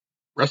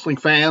Wrestling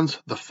fans,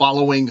 the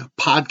following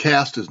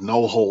podcast is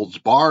no holds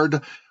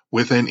barred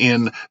with an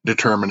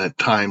indeterminate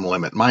time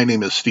limit. My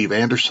name is Steve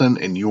Anderson,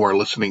 and you are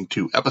listening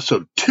to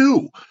episode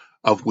 2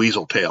 of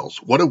Weasel Tales.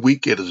 What a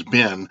week it has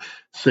been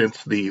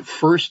since the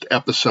first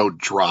episode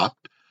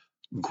dropped.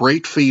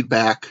 Great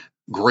feedback,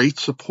 great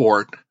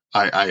support.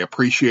 I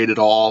appreciate it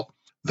all.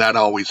 That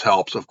always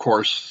helps. Of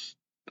course,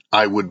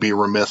 I would be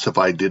remiss if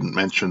I didn't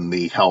mention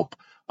the help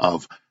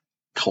of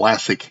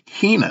Classic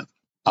Heenan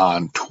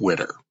on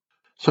Twitter.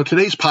 So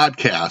today's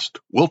podcast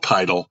will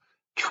title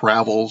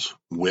Travails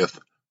with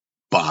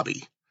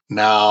Bobby.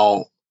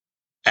 Now,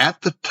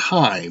 at the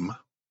time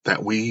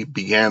that we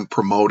began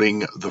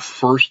promoting the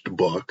first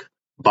book,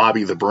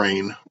 Bobby the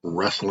Brain,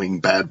 Wrestling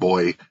Bad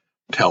Boy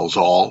Tells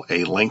All,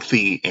 a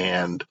lengthy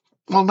and,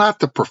 well, not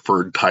the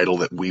preferred title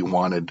that we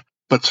wanted,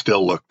 but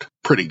still looked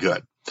pretty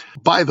good.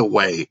 By the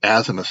way,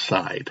 as an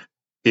aside,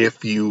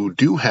 if you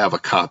do have a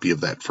copy of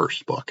that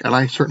first book, and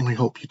I certainly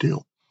hope you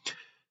do,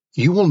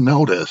 you will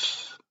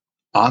notice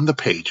on the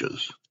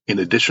pages, in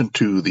addition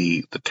to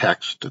the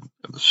text and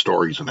the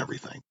stories and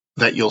everything,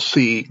 that you'll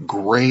see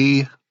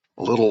gray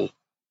little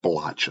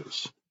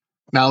blotches.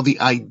 Now,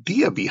 the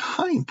idea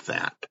behind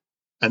that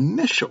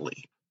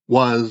initially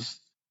was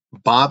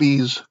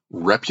Bobby's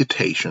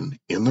reputation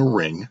in the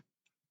ring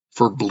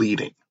for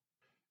bleeding.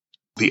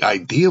 The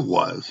idea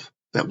was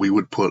that we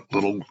would put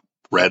little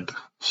red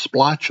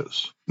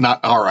splotches.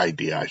 Not our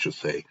idea, I should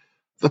say.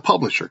 The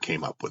publisher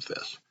came up with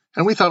this.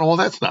 And we thought, oh,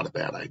 that's not a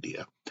bad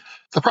idea.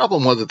 The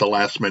problem was at the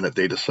last minute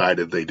they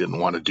decided they didn't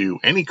want to do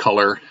any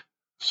color,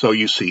 so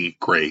you see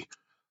gray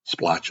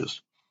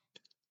splotches.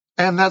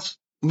 And that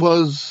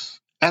was,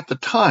 at the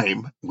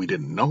time, we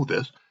didn't know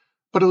this,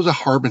 but it was a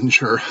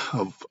harbinger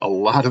of a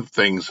lot of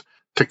things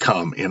to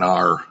come in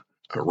our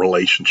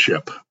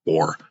relationship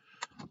or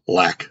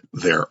lack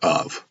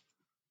thereof.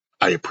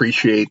 I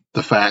appreciate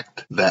the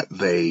fact that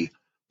they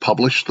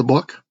published the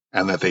book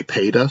and that they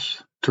paid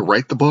us to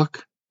write the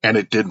book, and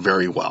it did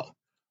very well.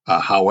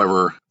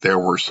 However, there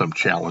were some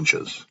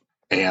challenges.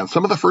 And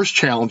some of the first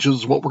challenges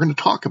is what we're going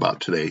to talk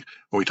about today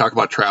when we talk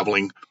about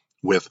traveling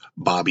with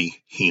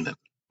Bobby Heenan.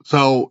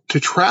 So to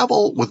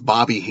travel with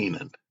Bobby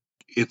Heenan,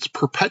 it's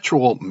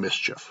perpetual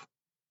mischief.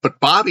 But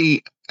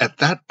Bobby, at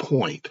that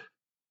point,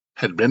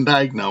 had been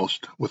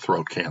diagnosed with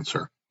throat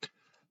cancer.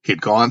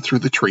 He'd gone through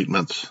the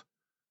treatments,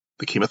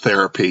 the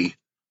chemotherapy,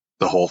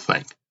 the whole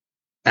thing.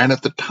 And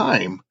at the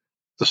time,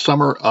 the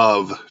summer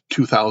of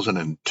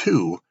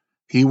 2002,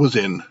 he was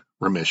in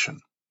remission.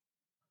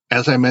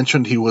 As I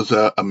mentioned, he was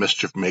a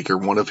mischief maker.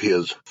 One of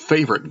his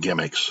favorite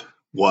gimmicks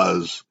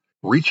was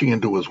reaching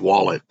into his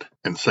wallet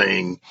and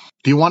saying,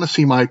 "Do you want to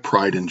see my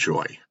pride and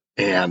joy?"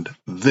 And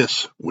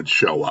this would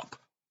show up.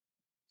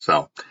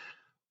 So,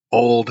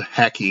 old,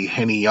 hacky,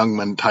 Henny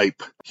Youngman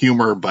type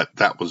humor, but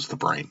that was the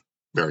brain.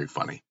 Very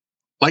funny.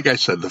 Like I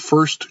said, the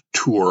first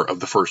tour of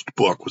the first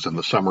book was in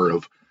the summer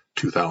of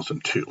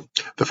 2002.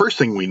 The first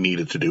thing we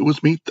needed to do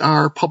was meet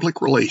our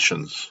public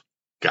relations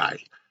guy.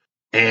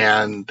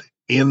 And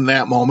in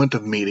that moment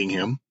of meeting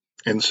him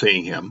and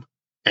seeing him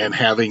and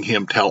having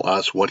him tell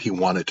us what he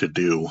wanted to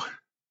do,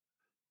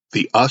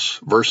 the us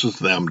versus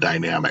them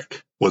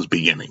dynamic was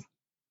beginning,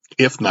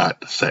 if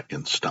not set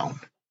in stone.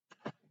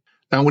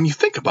 Now, when you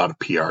think about a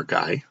PR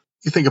guy,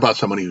 you think about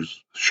somebody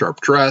who's sharp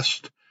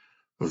dressed,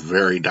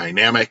 very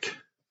dynamic,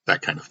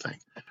 that kind of thing.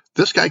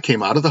 This guy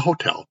came out of the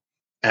hotel,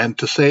 and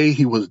to say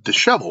he was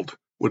disheveled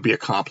would be a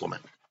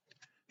compliment.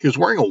 He was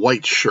wearing a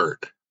white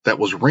shirt that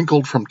was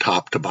wrinkled from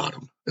top to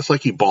bottom. It's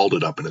like he balled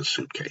it up in his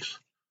suitcase.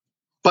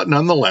 But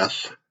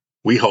nonetheless,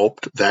 we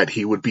hoped that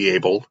he would be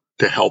able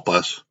to help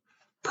us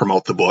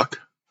promote the book,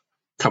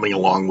 coming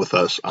along with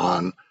us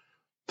on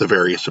the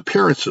various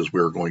appearances we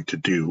were going to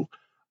do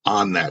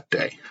on that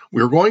day.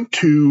 We were going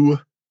to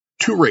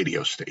 2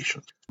 radio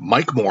stations.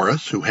 Mike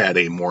Morris, who had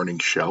a morning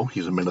show,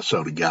 he's a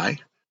Minnesota guy.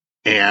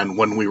 And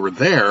when we were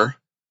there,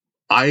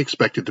 I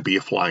expected to be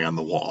a fly on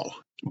the wall.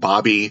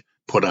 Bobby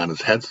put on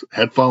his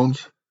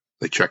headphones.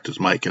 They checked his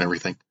mic and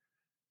everything.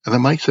 And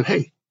then Mike said,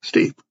 "Hey,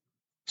 Steve,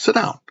 sit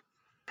down."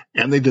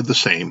 And they did the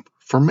same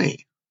for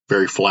me.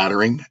 Very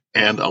flattering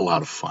and a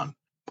lot of fun.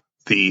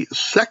 The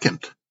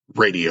second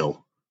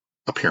radio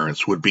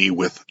appearance would be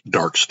with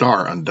Dark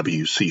Star on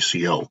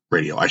WCCO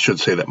radio. I should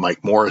say that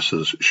Mike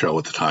Morris's show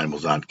at the time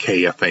was on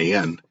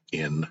KFAN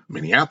in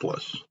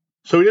Minneapolis.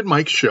 So we did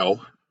Mike's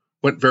show.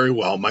 Went very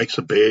well. Mike's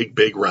a big,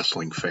 big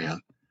wrestling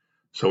fan.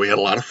 So we had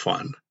a lot of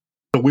fun.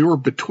 So we were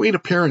between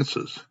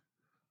appearances.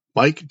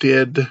 Mike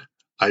did,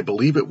 I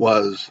believe it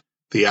was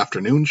the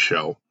afternoon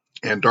show,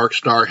 and Dark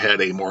Star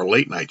had a more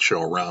late night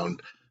show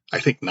around,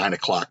 I think, 9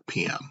 o'clock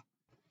p.m.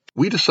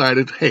 We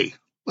decided, hey,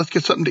 let's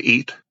get something to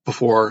eat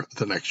before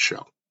the next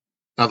show.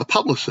 Now, the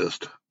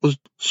publicist was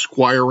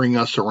squiring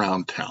us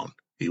around town.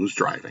 He was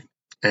driving.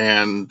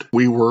 And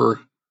we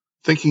were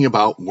thinking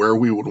about where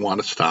we would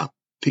want to stop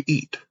to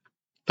eat.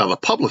 Now, the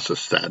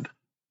publicist said,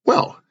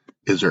 well,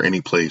 is there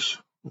any place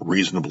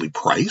reasonably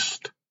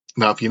priced?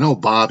 Now, if you know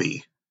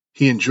Bobby,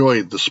 he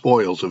enjoyed the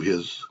spoils of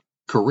his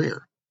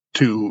career.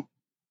 To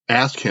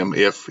ask him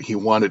if he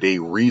wanted a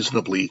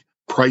reasonably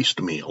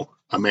priced meal,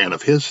 a man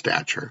of his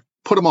stature,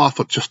 put him off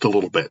just a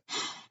little bit.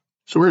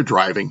 So we were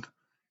driving,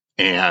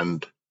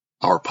 and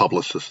our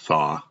publicist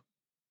saw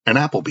an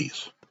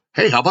Applebee's.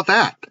 Hey, how about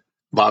that?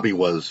 Bobby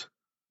was,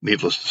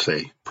 needless to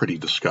say, pretty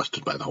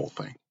disgusted by the whole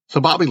thing. So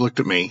Bobby looked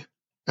at me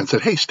and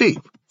said, "Hey, Steve,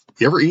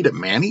 you ever eat at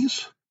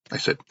Manny's?" I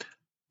said,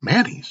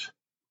 "Manny's?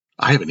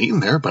 I haven't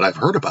eaten there, but I've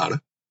heard about it."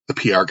 The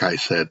PR guy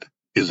said,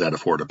 "Is that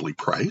affordably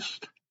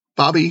priced?"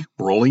 Bobby,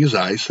 rolling his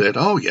eyes, said,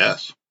 "Oh,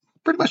 yes,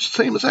 pretty much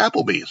the same as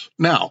Applebee's."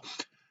 Now,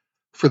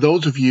 for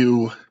those of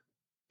you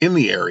in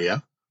the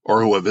area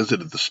or who have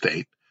visited the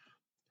state,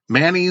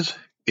 Manny's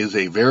is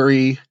a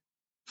very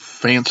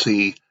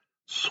fancy,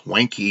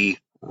 swanky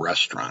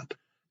restaurant.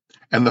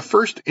 And the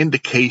first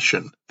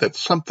indication that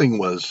something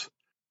was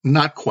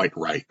not quite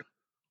right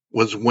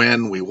was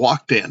when we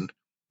walked in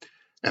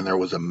and there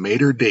was a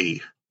maitre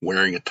d'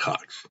 wearing a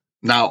tux.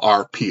 Now,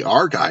 our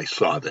PR guy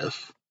saw this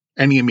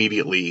and he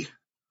immediately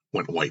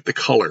went white. The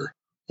color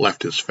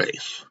left his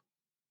face.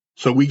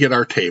 So we get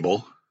our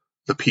table.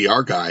 The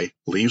PR guy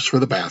leaves for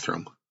the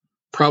bathroom,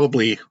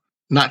 probably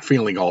not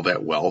feeling all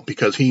that well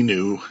because he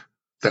knew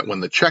that when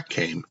the check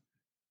came,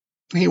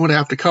 he would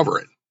have to cover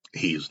it.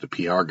 He's the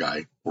PR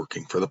guy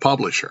working for the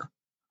publisher.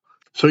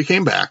 So he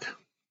came back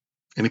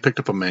and he picked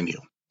up a menu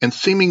and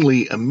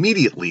seemingly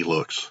immediately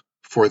looks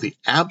for the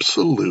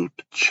absolute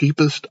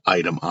cheapest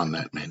item on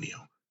that menu.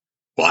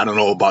 "Well, I don't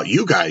know about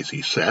you guys,"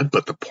 he said,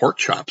 "but the pork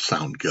chops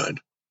sound good."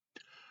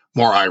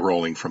 More eye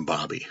rolling from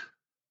Bobby.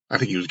 I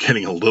think he was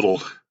getting a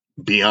little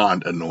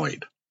beyond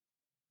annoyed.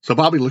 So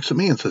Bobby looks at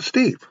me and says,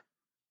 "Steve,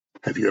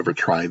 have you ever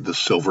tried the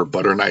silver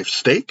butter knife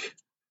steak?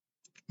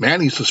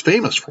 Manny's is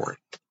famous for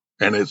it,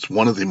 and it's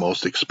one of the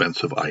most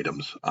expensive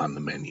items on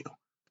the menu."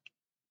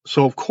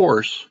 So, of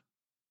course,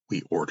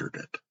 we ordered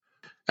it.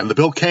 And the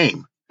bill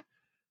came,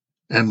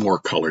 and more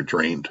color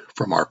drained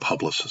from our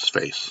publicist's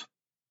face.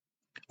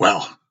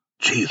 "Well,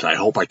 geez, I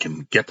hope I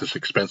can get this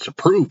expense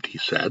approved," he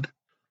said.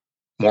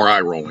 More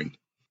eye rolling.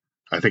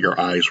 I think our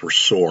eyes were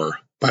sore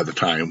by the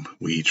time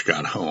we each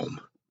got home.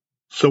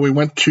 So we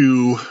went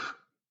to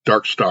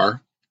Dark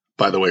Star.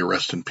 By the way,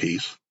 rest in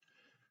peace.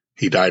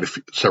 He died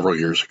several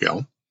years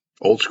ago.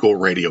 Old school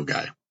radio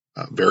guy.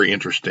 Very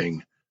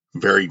interesting,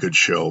 very good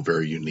show,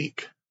 very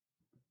unique.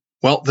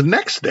 Well, the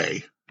next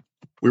day,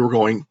 we were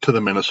going to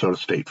the Minnesota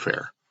State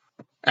Fair.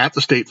 At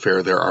the State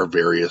Fair, there are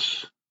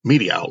various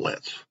media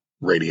outlets,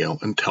 radio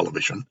and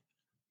television,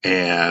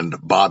 and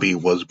Bobby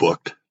was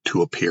booked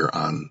to appear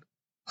on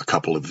a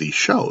couple of these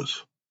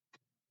shows.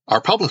 Our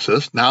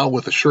publicist, now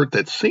with a shirt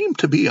that seemed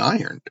to be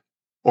ironed,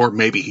 or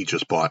maybe he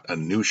just bought a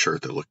new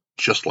shirt that looked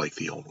just like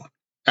the old one.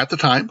 At the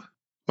time,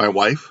 my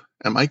wife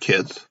and my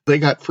kids, they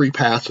got free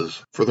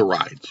passes for the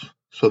rides,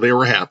 so they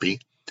were happy.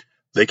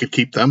 They could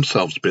keep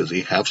themselves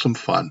busy, have some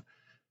fun,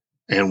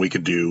 and we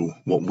could do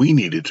what we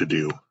needed to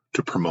do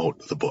to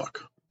promote the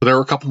book. There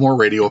were a couple more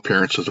radio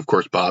appearances. Of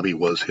course, Bobby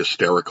was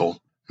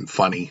hysterical and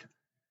funny.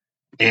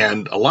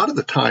 And a lot of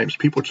the times,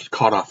 people just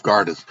caught off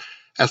guard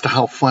as to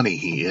how funny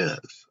he is.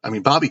 I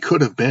mean, Bobby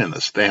could have been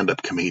a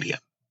stand-up comedian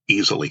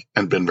easily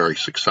and been very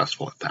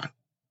successful at that.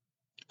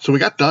 So we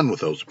got done with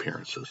those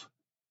appearances.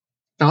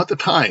 Now, at the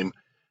time,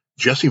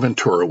 Jesse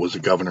Ventura was the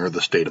governor of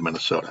the state of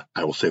Minnesota.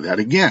 I will say that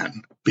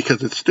again,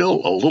 because it's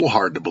still a little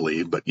hard to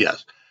believe, but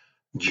yes,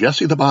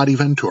 Jesse the Body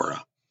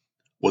Ventura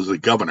was the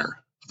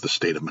governor of the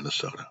state of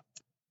Minnesota.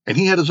 And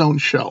he had his own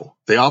show.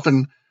 They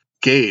often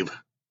gave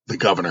the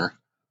governor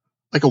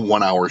like a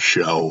 1-hour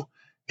show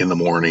in the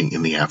morning,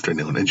 in the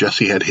afternoon, and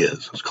Jesse had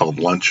his. It was called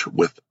Lunch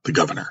with the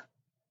Governor.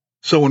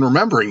 So in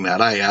remembering that,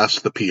 I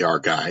asked the PR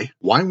guy,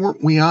 why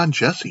weren't we on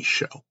Jesse's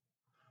show?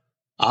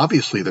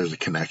 Obviously, there's a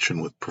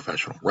connection with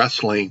professional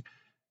wrestling.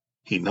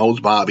 He knows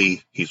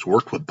Bobby. He's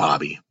worked with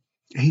Bobby.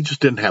 And he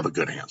just didn't have a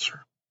good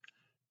answer.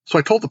 So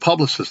I told the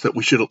publicist that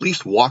we should at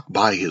least walk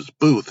by his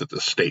booth at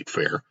the state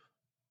fair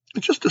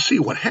just to see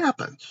what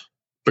happens.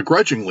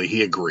 Begrudgingly,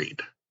 he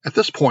agreed. At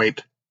this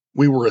point,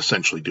 we were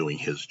essentially doing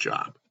his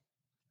job.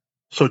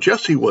 So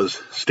Jesse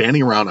was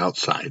standing around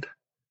outside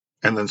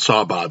and then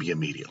saw Bobby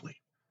immediately.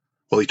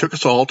 Well, he took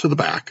us all to the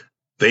back.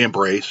 They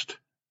embraced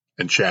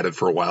and chatted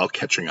for a while,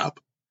 catching up.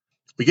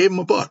 We gave him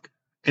a book,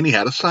 and he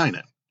had to sign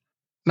it.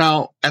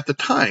 Now, at the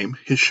time,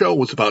 his show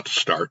was about to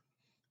start,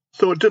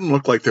 so it didn't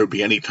look like there would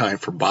be any time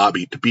for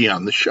Bobby to be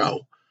on the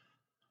show,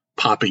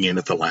 popping in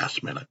at the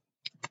last minute.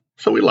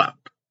 So we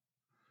left.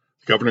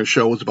 The governor's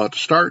show was about to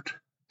start,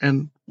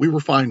 and we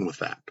were fine with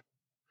that.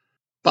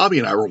 Bobby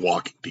and I were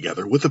walking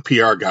together with the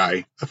PR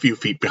guy a few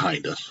feet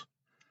behind us.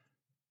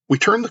 We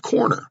turned the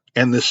corner,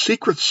 and this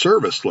Secret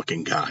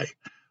Service-looking guy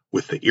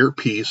with the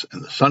earpiece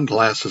and the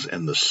sunglasses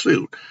and the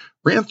suit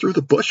ran through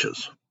the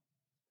bushes.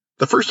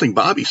 The first thing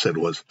Bobby said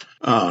was,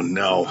 "Oh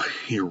no,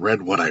 he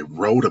read what I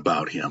wrote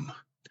about him."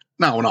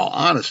 Now, in all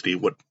honesty,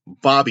 what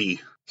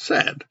Bobby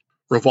said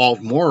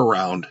revolved more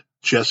around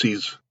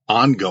Jesse's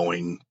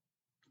ongoing,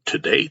 to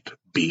date,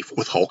 beef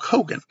with Hulk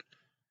Hogan,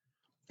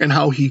 and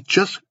how he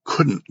just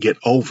couldn't get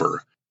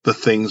over the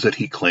things that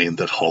he claimed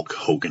that Hulk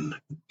Hogan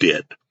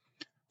did.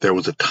 There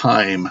was a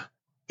time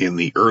in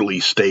the early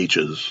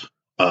stages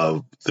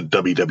of the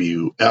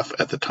WWF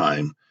at the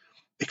time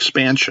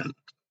expansion.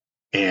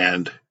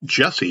 And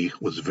Jesse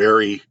was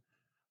very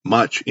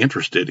much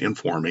interested in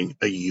forming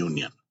a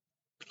union.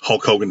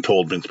 Hulk Hogan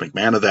told Vince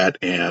McMahon of that,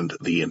 and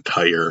the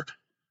entire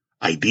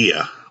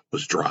idea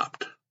was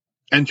dropped.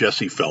 And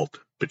Jesse felt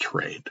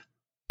betrayed.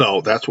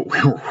 So that's what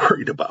we were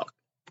worried about.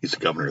 He's the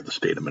governor of the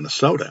state of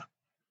Minnesota.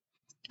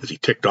 Is he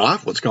ticked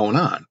off? What's going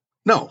on?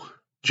 No,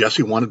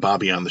 Jesse wanted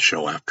Bobby on the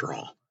show after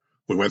all.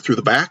 We went through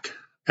the back,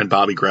 and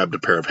Bobby grabbed a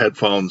pair of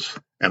headphones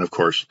and, of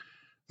course,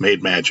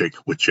 made magic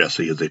with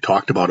Jesse as they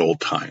talked about old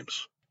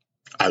times.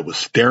 I was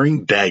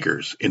staring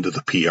daggers into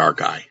the PR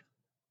guy,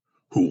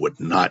 who would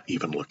not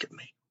even look at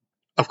me.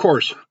 Of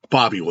course,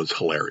 Bobby was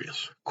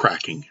hilarious,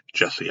 cracking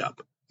Jesse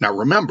up. Now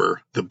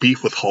remember the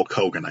beef with Hulk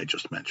Hogan I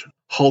just mentioned.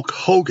 Hulk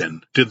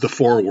Hogan did the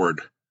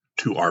foreword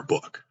to our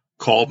book,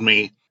 called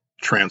me,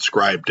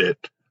 transcribed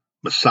it,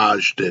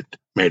 massaged it,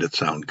 made it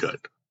sound good.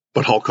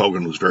 But Hulk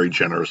Hogan was very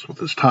generous with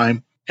his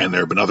time, and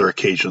there have been other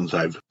occasions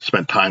I've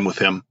spent time with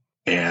him,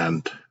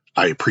 and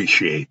I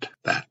appreciate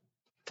that.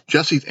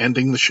 Jesse's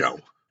ending the show,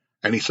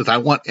 and he says, I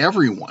want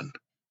everyone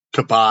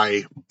to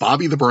buy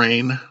Bobby the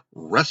Brain,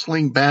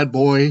 Wrestling Bad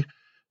Boy,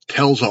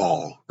 Tells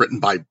All, written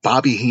by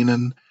Bobby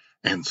Heenan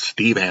and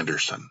Steve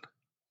Anderson.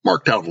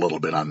 Marked out a little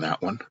bit on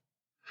that one.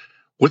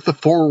 With the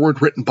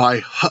foreword written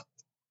by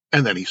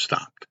and then he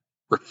stopped,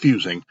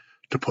 refusing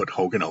to put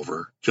Hogan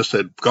over, just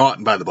said, go out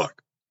and buy the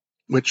book,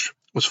 which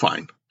was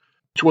fine.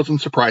 Which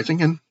wasn't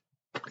surprising, and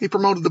he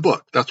promoted the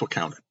book. That's what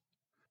counted.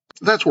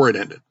 That's where it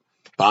ended.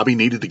 Bobby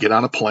needed to get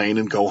on a plane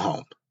and go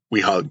home.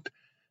 We hugged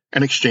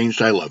and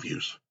exchanged I love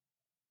yous.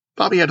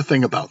 Bobby had a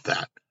thing about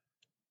that,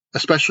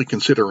 especially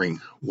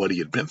considering what he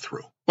had been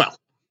through. Well,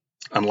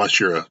 unless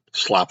you're a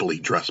sloppily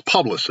dressed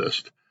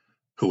publicist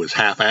who is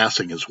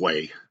half-assing his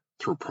way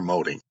through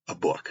promoting a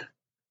book.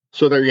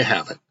 So there you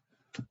have it.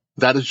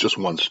 That is just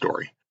one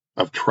story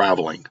of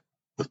traveling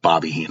with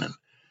Bobby Heenan.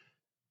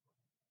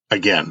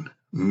 Again,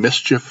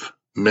 mischief,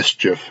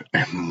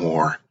 and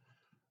more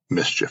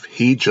mischief.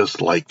 He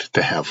just liked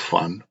to have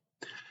fun.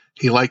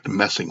 He liked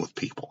messing with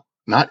people,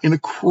 not in a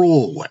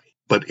cruel way,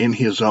 but in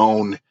his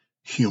own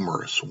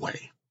humorous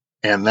way.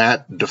 And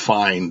that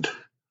defined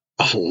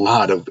a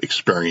lot of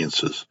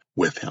experiences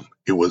with him.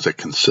 It was a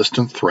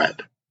consistent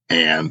thread,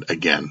 and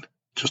again,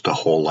 just a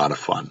whole lot of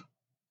fun.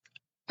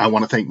 I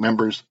want to thank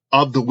members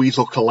of the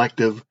Weasel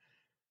Collective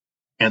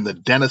and the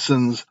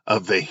denizens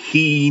of the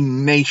He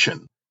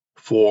Nation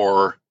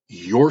for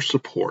your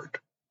support,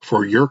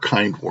 for your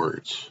kind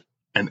words,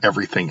 and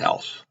everything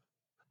else.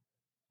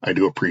 I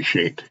do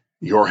appreciate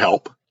your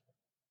help.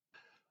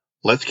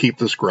 Let's keep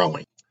this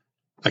growing.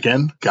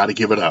 Again, got to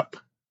give it up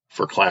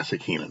for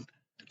Classic Heenan.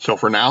 So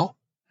for now,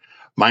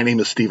 my name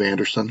is Steve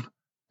Anderson,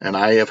 and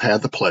I have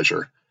had the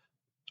pleasure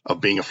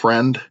of being a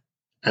friend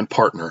and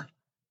partner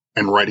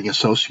and writing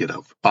associate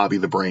of Bobby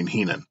the Brain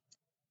Heenan.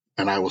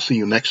 And I will see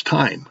you next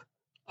time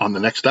on the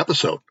next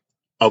episode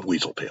of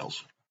Weasel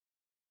Tales.